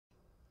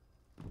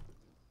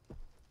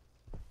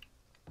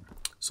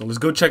So let's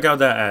go check out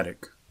that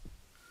attic.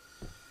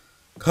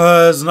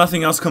 Cause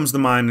nothing else comes to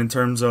mind in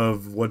terms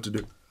of what to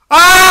do.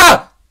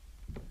 Ah!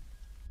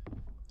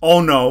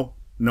 Oh no.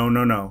 No,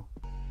 no, no.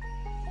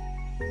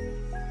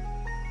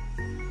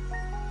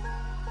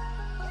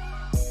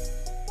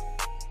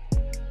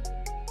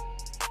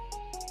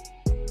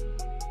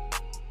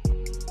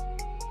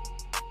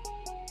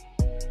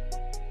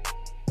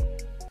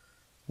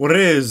 What it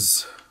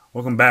is?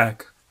 Welcome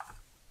back.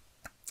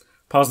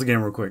 Pause the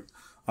game real quick.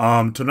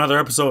 To another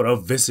episode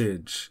of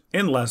Visage.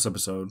 In the last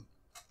episode,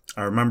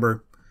 I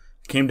remember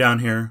I came down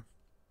here.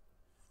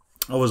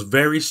 I was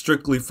very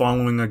strictly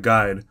following a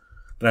guide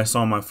that I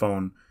saw on my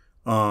phone.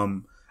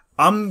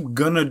 I'm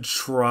gonna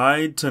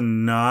try to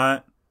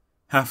not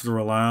have to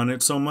rely on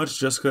it so much,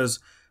 just because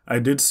I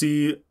did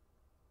see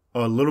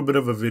a little bit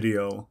of a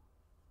video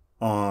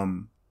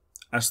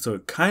as to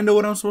kind of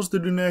what I'm supposed to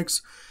do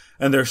next.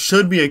 And there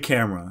should be a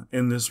camera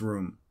in this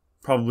room,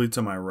 probably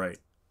to my right.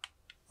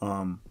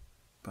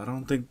 But I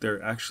don't think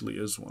there actually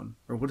is one.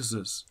 Or what is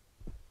this?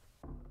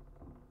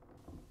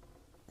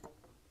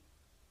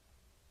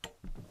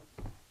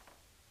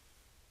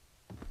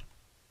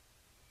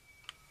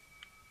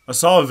 I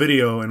saw a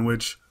video in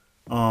which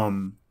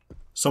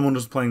someone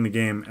was playing the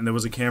game and there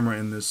was a camera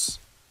in this,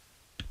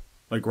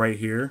 like right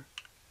here,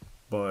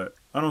 but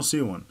I don't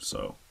see one,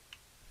 so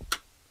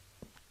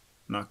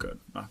not good,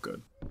 not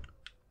good.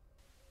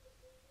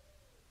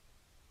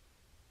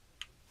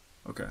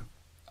 Okay.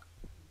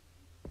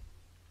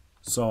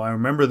 So I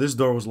remember this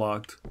door was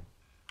locked.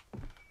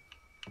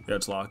 Yeah,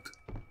 it's locked.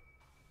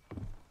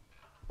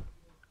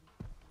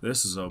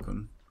 This is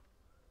open.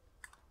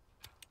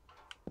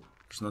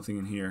 There's nothing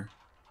in here.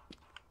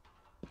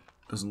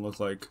 Doesn't look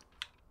like.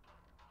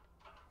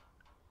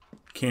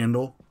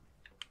 Candle.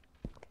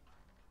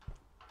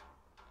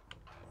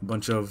 A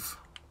bunch of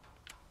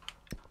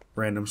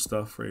random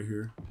stuff right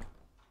here.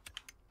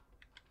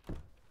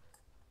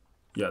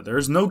 Yeah,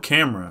 there's no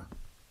camera.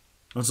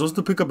 I'm supposed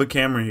to pick up a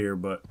camera here,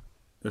 but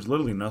there's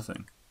literally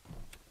nothing.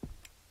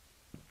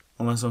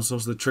 Unless I'm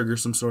supposed to trigger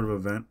some sort of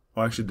event.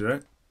 Oh, actually,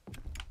 did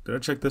I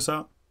check this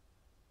out?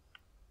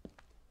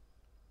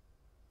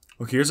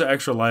 Okay, here's an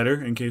extra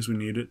lighter in case we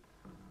need it.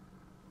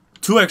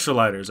 2 extra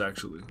lighters,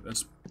 actually.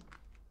 That's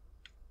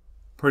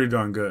pretty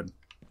darn good.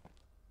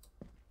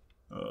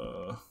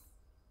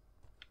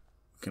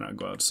 Can I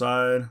go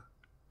outside?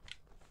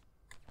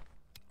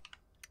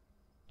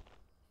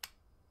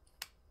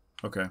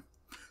 Okay.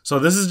 So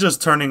this is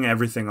just turning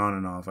everything on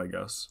and off, I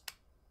guess.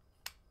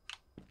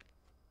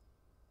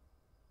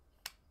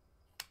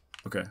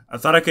 Okay. I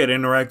thought I could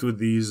interact with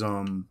these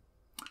note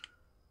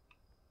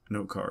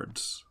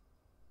cards.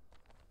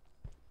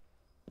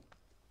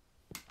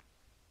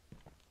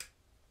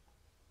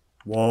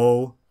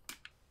 Whoa.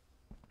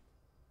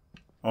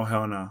 Oh,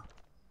 hell no.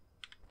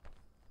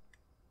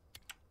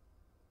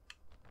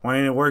 Why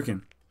ain't it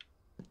working?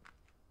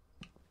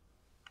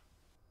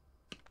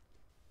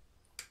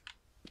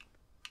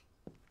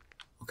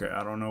 Okay,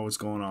 I don't know what's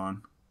going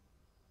on.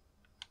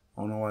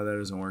 I don't know why that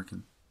isn't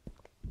working.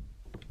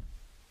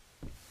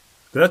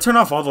 Did I turn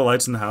off all the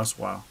lights in the house?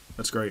 Wow,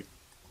 that's great.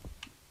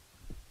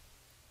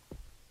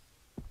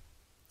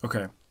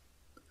 Okay.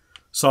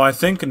 So I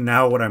think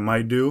now what I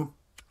might do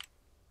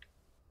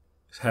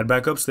is head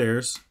back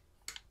upstairs.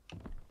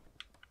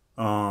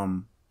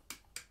 And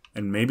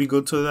maybe go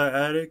to that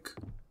attic.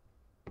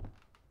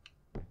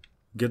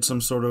 Get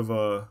some sort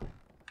of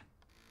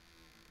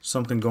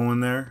something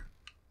going there.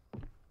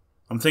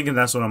 I'm thinking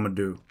that's what I'm gonna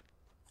do.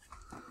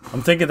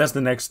 I'm thinking that's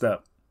the next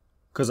step.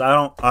 Cause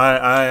I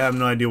have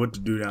no idea what to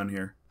do down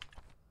here.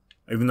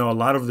 Even though a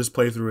lot of this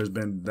playthrough has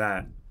been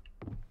that.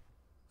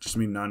 Just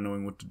me not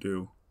knowing what to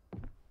do.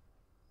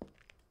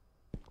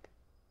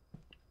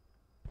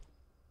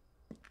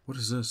 What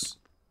is this?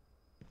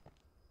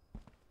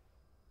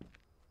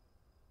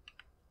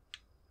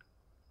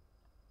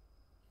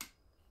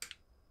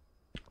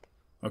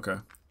 Okay.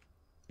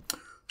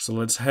 So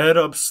let's head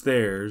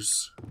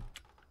upstairs.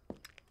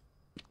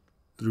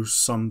 Through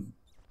some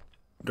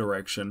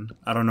direction.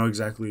 I don't know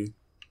exactly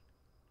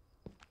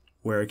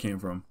where it came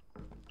from.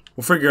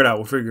 We'll figure it out.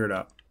 We'll figure it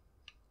out.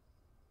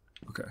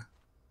 Okay.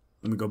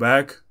 Let me go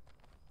back.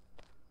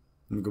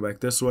 Let me go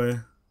back this way.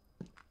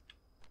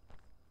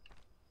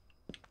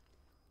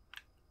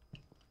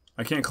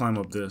 I can't climb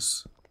up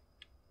this.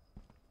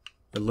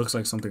 It looks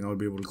like something I would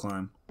be able to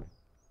climb.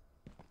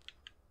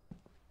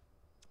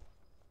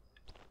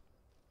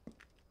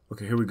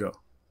 Okay, here we go.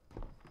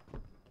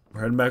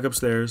 We're heading back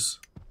upstairs.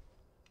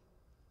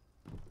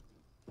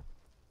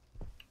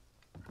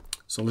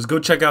 So let's go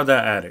check out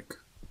that attic.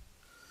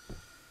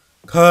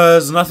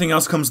 Cause nothing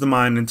else comes to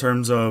mind in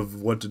terms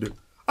of what to do.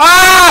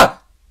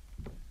 Ah!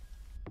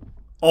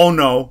 Oh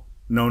no.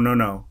 No, no,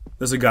 no.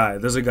 There's a guy.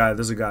 There's a guy.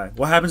 There's a guy.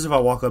 What happens if I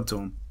walk up to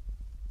him?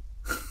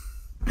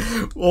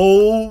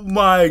 Oh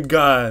my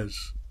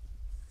gosh.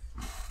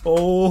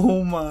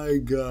 Oh my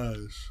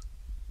gosh.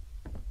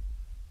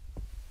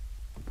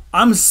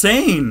 I'm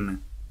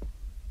sane.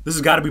 This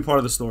has got to be part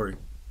of the story.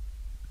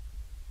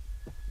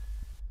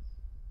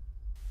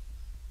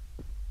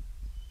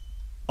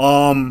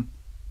 Do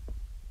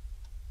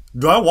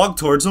I walk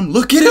towards him?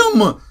 Look at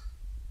him!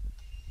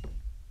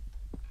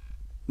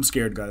 I'm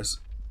scared, guys.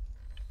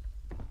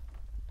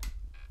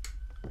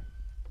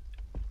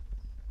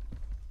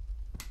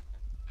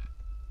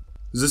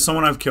 Is this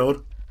someone I've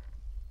killed?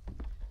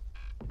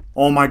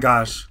 Oh my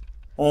gosh.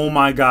 Oh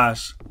my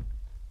gosh.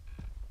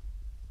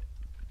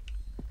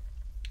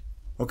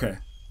 Okay.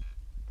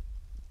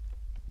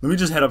 Let me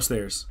just head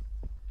upstairs.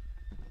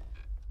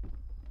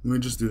 Let me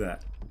just do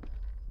that.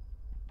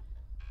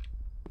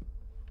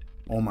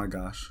 Oh my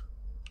gosh.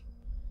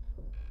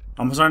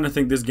 I'm starting to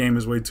think this game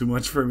is way too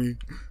much for me.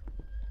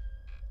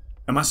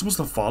 Am I supposed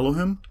to follow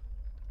him?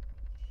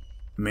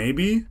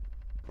 Maybe?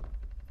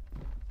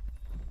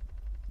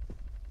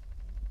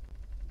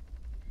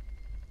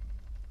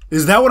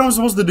 Is that what I'm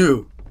supposed to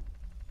do?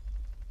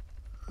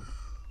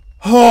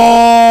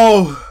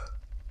 Oh!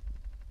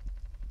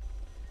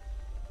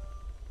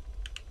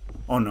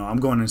 Oh no,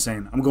 I'm going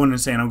insane. I'm going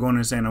insane. I'm going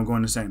insane. I'm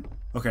going insane.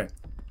 Okay.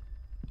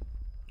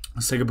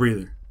 Let's take a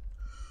breather.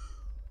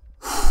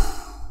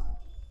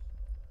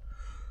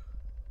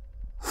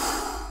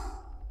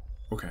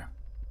 Okay.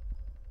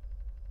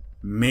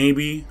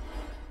 Maybe.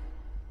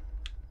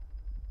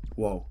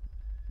 Whoa.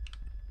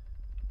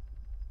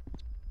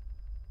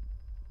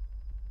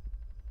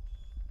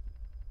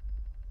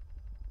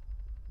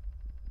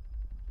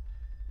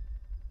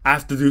 I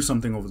have to do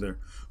something over there.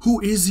 Who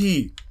is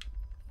he?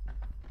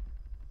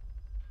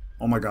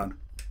 Oh my god.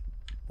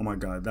 Oh my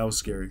god, that was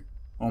scary.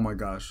 Oh my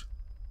gosh.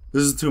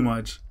 This is too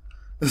much.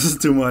 This is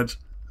too much.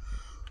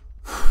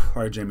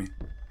 Alright, Jaime.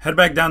 Head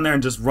back down there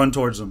and just run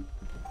towards him.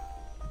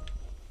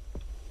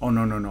 Oh,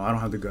 no, no, no. I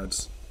don't have the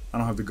guts. I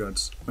don't have the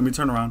guts. Let me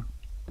turn around.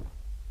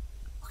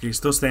 Okay, he's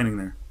still standing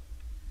there.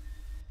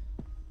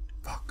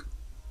 Fuck.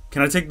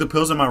 Can I take the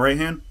pills in my right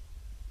hand?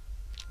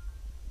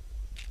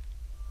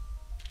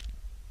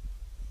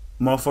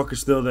 Motherfucker's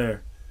still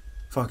there.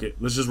 Fuck it.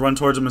 Let's just run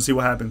towards him and see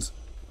what happens.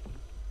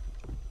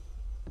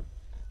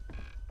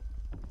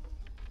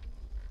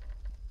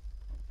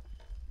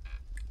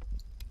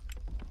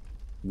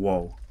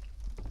 Whoa.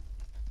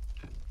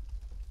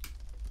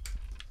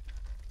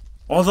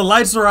 All the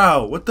lights are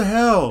out. What the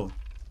hell?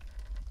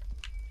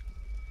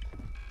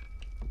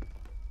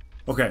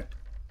 Okay.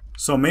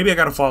 So maybe I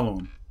gotta follow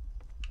him.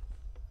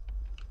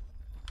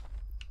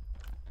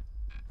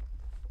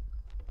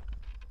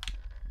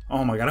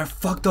 Oh my god, I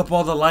fucked up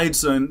all the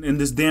lights in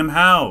this damn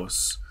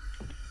house.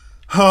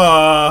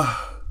 Okay.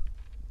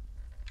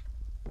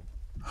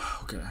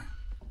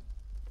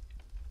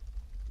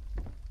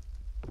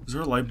 Is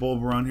there a light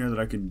bulb around here that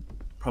I can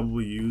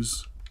probably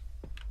use?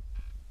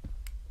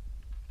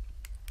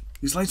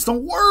 These lights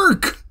don't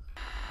work!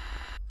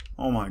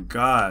 Oh my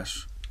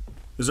gosh.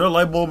 Is there a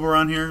light bulb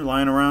around here,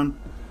 lying around?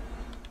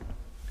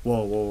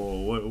 Whoa,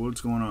 whoa, whoa,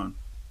 what's going on?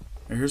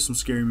 I hear some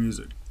scary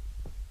music.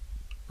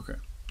 Okay.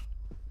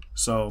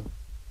 So,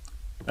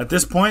 at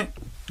this point,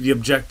 the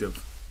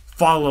objective.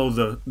 Follow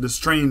the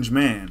strange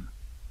man.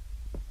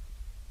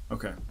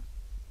 Okay.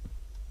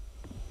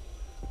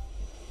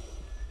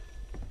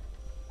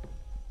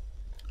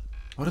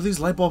 Why do these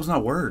light bulbs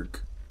not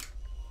work?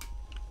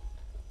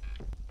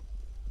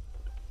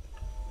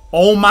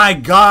 Oh my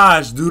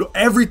gosh, dude.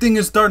 Everything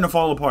is starting to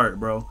fall apart,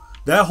 bro.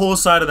 That whole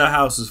side of the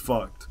house is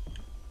fucked.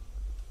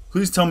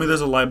 Please tell me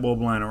there's a light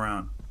bulb lying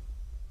around.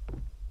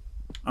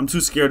 I'm too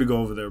scared to go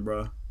over there,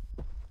 bro.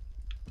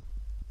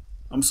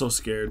 I'm so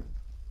scared.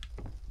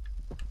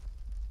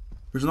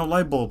 There's no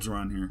light bulbs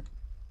around here.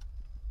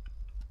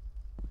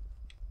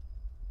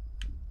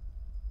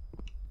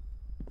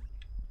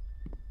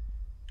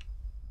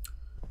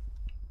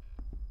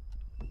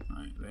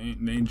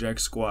 Alright, they ain't jack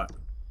squat.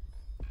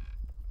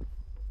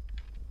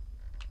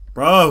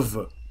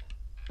 Bruv,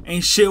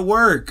 ain't shit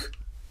work.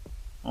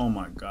 Oh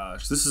my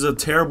gosh, this is a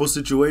terrible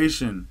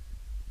situation.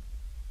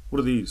 What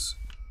are these?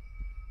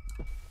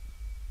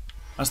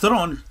 I still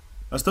don't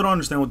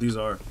understand what these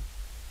are.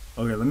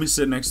 Okay, let me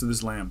sit next to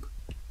this lamp.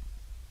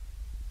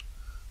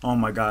 Oh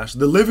my gosh,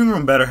 the living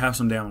room better have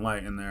some damn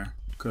light in there,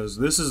 cause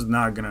this is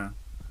not gonna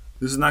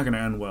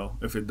end well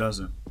if it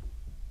doesn't.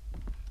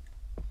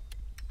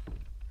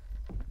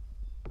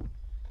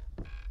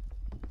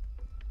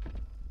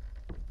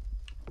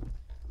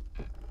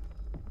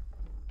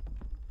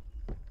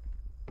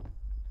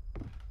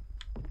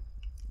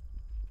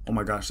 Oh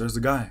my gosh, there's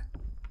the guy.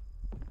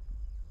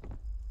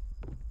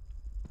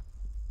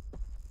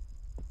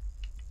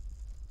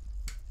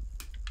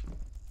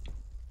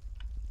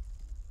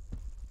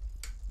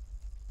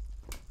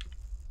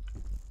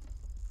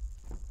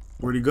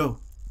 Where'd he go?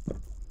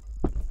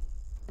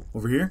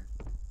 Over here?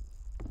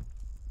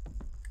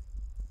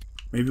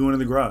 Maybe one in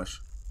the garage.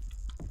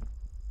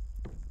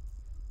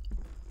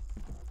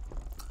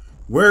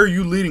 Where are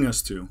you leading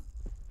us to?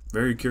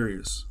 Very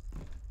curious.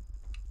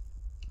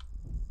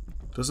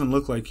 Doesn't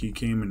look like he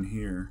came in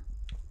here.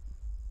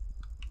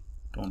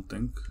 Don't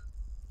think.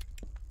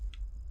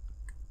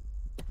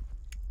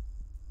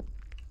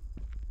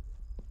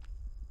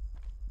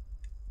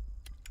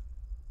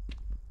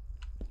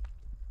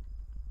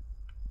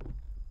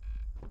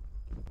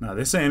 Nah,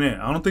 this ain't it.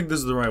 I don't think this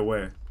is the right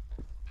way.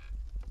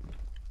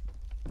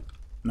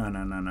 Nah.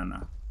 I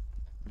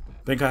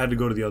think I had to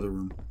go to the other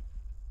room.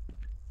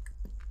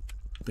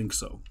 I think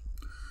so.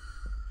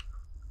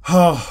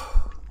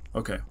 Oh,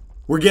 okay.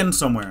 We're getting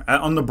somewhere.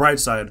 On the bright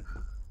side,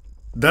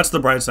 that's the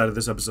bright side of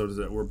this episode, is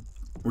that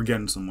we're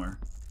getting somewhere.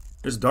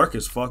 It's dark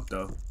as fuck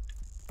though.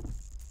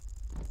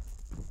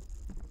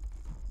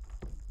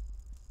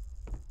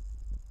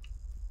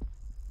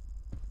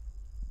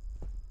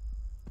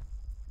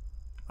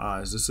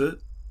 Is this it?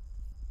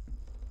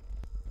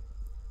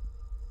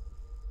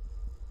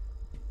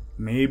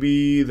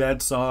 Maybe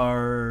that's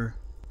our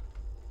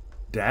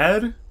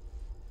dad?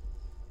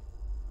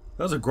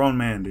 That was a grown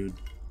man, dude.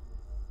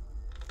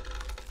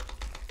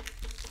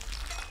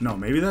 No,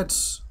 maybe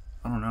that's...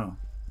 I don't know.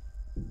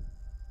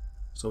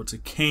 So it's a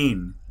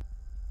cane.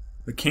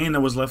 The cane that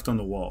was left on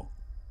the wall.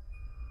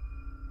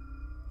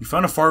 You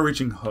found a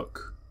far-reaching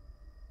hook.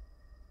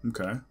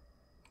 Okay.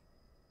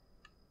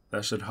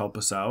 That should help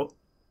us out,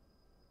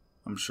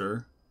 I'm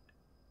sure.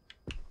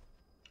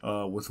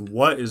 With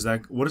what is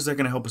that going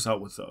to help us out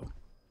with, though?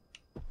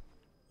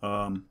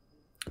 How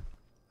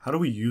do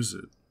we use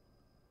it?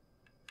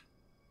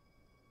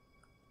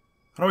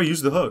 How do I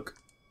use the hook?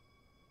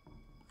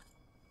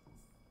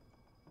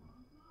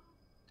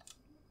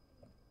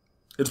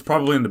 It's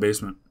probably in the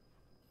basement.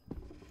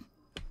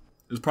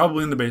 It's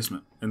probably in the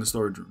basement, in the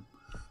storage room.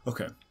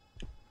 Okay.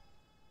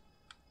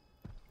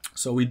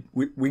 So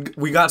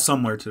we got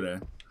somewhere today.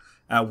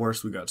 At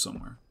worst, we got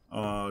somewhere.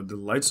 The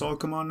lights all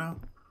come on now?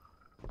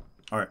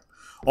 Alright.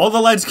 All the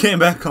lights came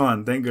back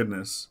on, thank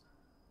goodness.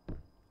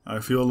 I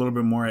feel a little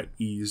bit more at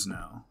ease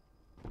now.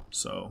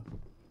 So,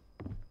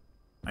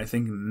 I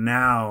think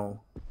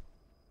now,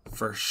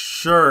 for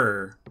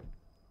sure,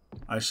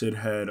 I should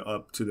head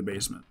up to the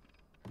basement.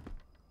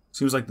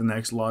 Seems like the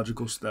next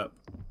logical step.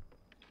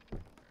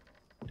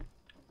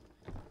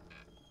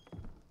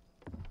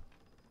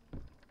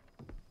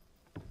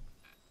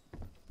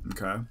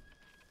 Okay.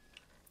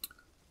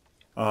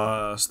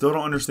 Still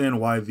don't understand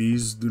why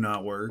these do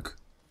not work.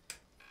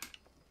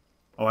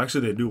 Oh,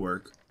 actually they do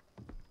work.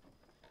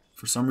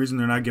 For some reason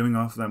they're not giving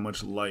off that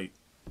much light.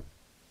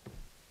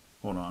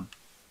 Hold on.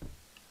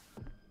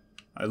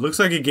 It looks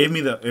like it gave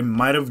me the... It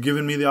might have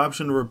given me the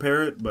option to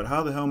repair it, but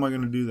how the hell am I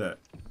going to do that?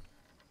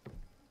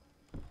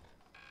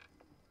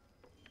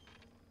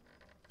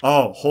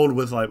 Oh, hold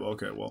with light...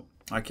 Okay, well,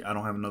 I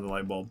don't have another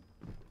light bulb.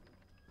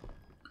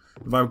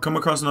 If I come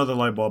across another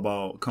light bulb,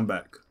 I'll come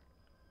back.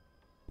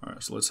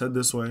 Alright, so let's head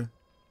this way.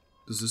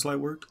 Does this light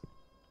work?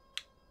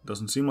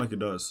 Doesn't seem like it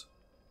does.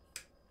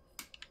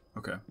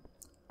 Okay.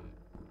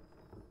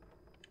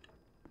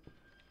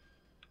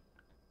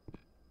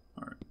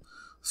 Alright.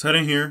 Let's head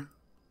in here.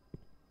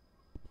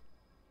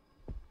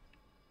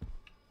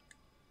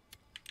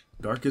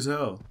 Dark as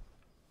hell.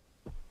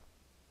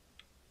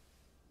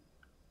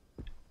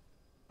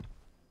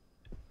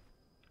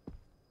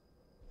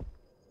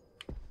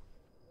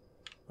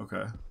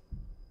 Okay.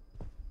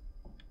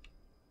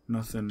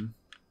 Nothing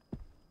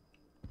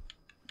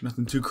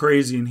too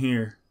crazy in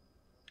here.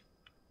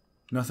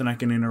 Nothing I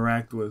can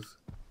interact with.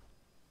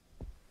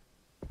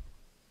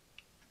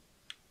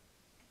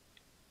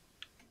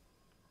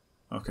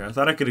 Okay, I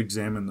thought I could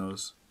examine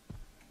those.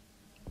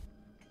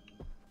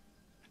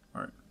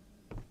 Alright.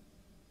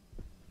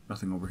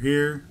 Nothing over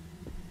here.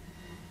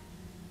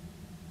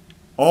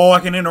 Oh,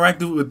 I can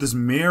interact with this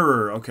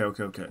mirror.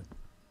 Okay.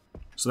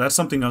 So that's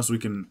something else we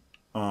can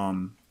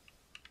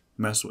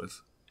mess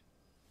with.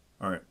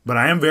 Alright. But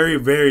I am very,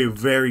 very,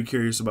 very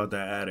curious about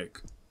that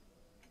attic.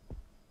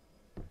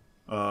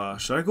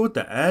 Should I go with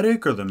the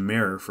attic or the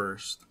mirror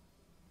first?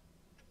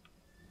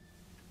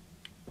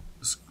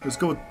 Let's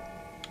go with...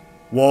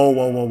 Whoa.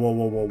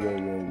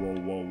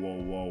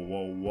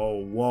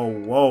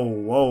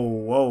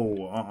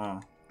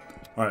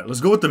 Alright, let's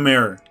go with the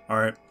mirror.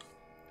 Alright.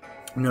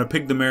 I'm gonna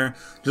pick the mirror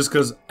just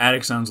because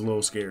attic sounds a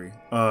little scary.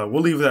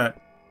 We'll leave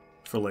that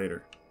for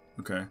later.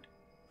 Okay.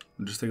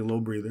 I'll just take a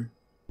little breather.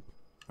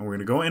 And we're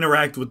gonna go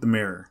interact with the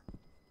mirror.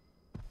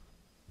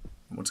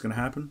 And what's gonna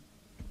happen?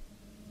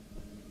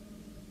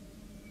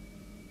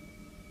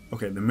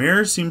 Okay, the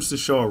mirror seems to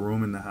show a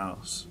room in the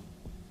house.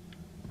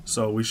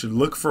 So we should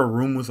look for a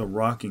room with a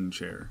rocking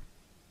chair.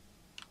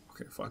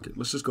 Okay, fuck it.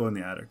 Let's just go in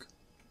the attic.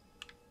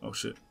 Oh,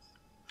 shit.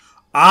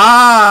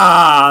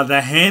 Ah!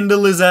 The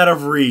handle is out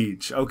of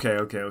reach. Okay.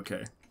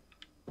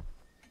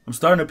 I'm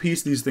starting to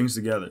piece these things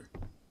together.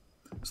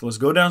 So let's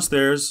go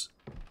downstairs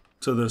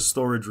to the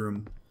storage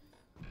room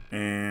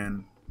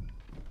and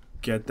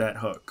get that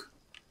hook.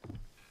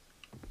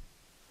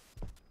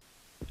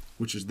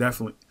 Which is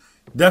definitely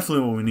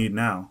what we need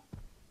now.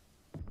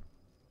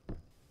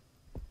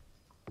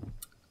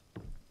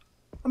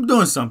 I'm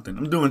doing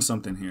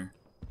something here.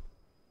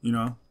 You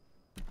know?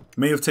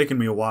 May have taken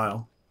me a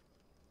while.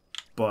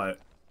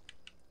 But,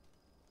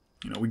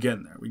 you know, we're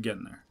getting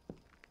there.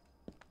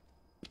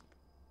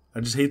 I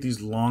just hate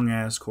these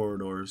long-ass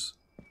corridors.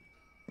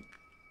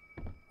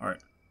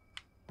 Alright.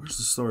 Where's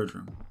the storage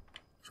room?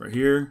 It's right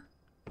here.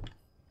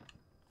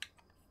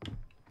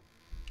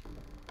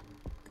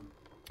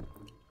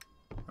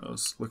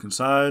 Let's look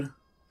inside.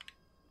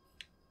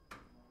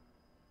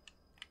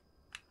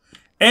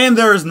 And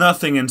there is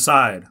nothing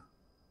inside.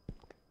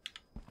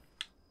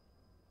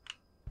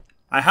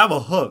 I have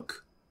a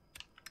hook.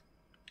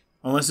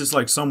 Unless it's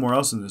like somewhere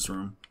else in this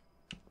room.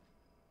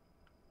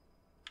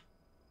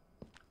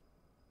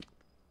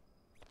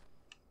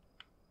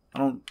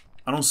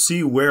 I don't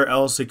see where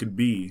else it could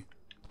be.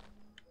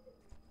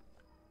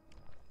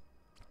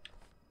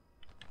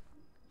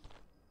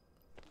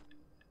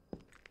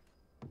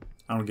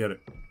 I don't get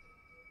it.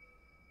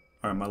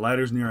 Alright, my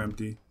lighter's near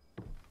empty.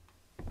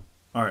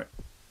 Alright.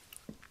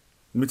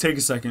 Let me take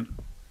a second.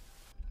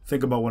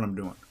 Think about what I'm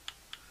doing.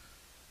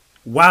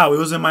 Wow, it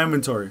was in my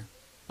inventory.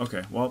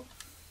 Okay, well.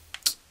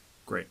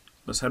 Great.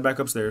 Let's head back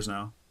upstairs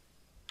now.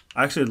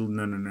 Actually,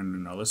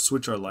 no. Let's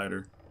switch our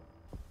lighter.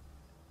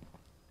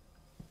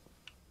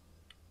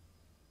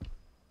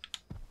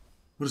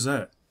 What is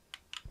that?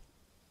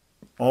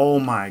 Oh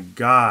my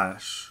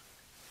gosh.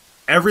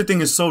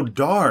 Everything is so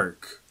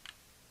dark.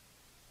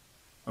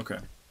 Okay.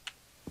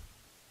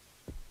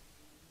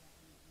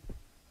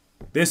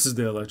 This is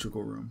the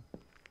electrical room.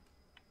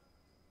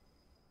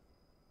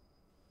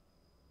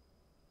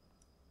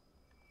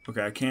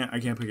 Okay, I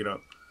can't pick it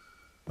up.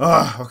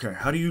 Okay.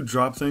 How do you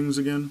drop things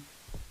again?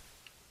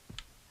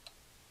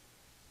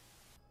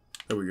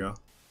 There we go.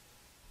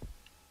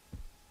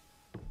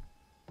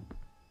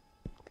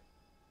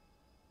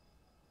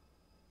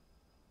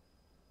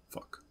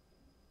 Fuck.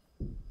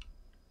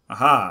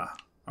 Aha.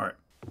 Alright.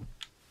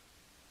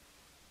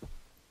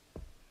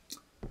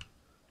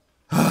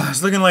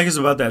 It's looking like it's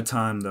about that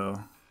time,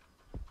 though.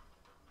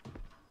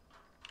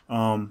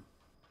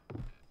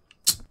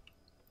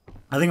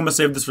 I think I'm gonna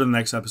save this for the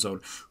next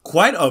episode.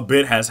 Quite a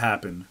bit has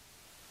happened.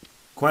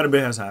 Quite a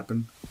bit has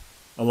happened.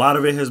 A lot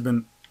of it has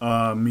been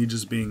me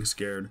just being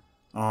scared.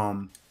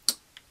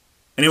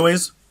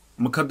 Anyways,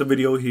 I'm gonna cut the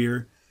video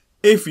here.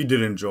 If you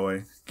did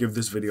enjoy, give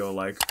this video a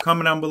like.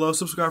 Comment down below.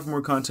 Subscribe for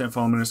more content.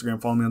 Follow me on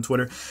Instagram. Follow me on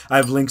Twitter. I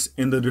have links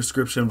in the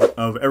description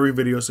of every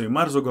video, so you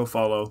might as well go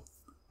follow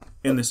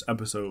in this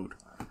episode.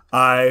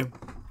 I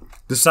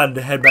decided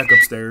to head back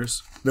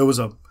upstairs. There was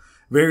a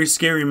very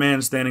scary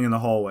man standing in the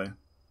hallway.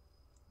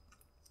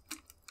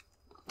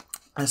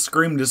 I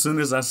screamed as soon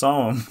as I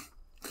saw him.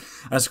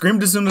 I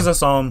screamed as soon as I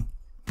saw him.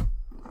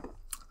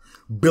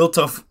 Built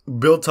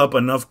up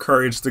enough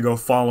courage to go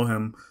follow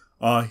him.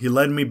 He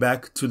led me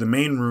back to the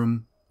main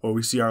room where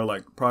we see our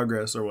like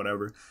progress or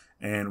whatever,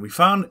 and we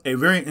found a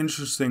very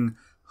interesting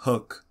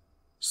hook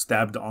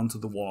stabbed onto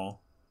the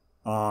wall,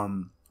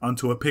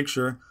 onto a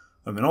picture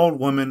of an old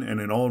woman and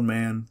an old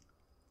man.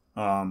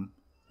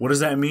 What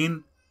does that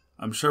mean?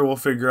 I'm sure we'll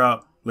figure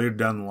out later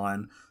down the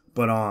line.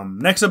 But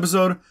next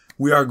episode,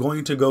 we are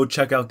going to go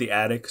check out the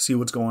attic, see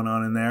what's going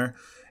on in there,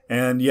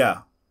 and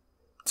yeah,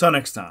 till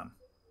next time.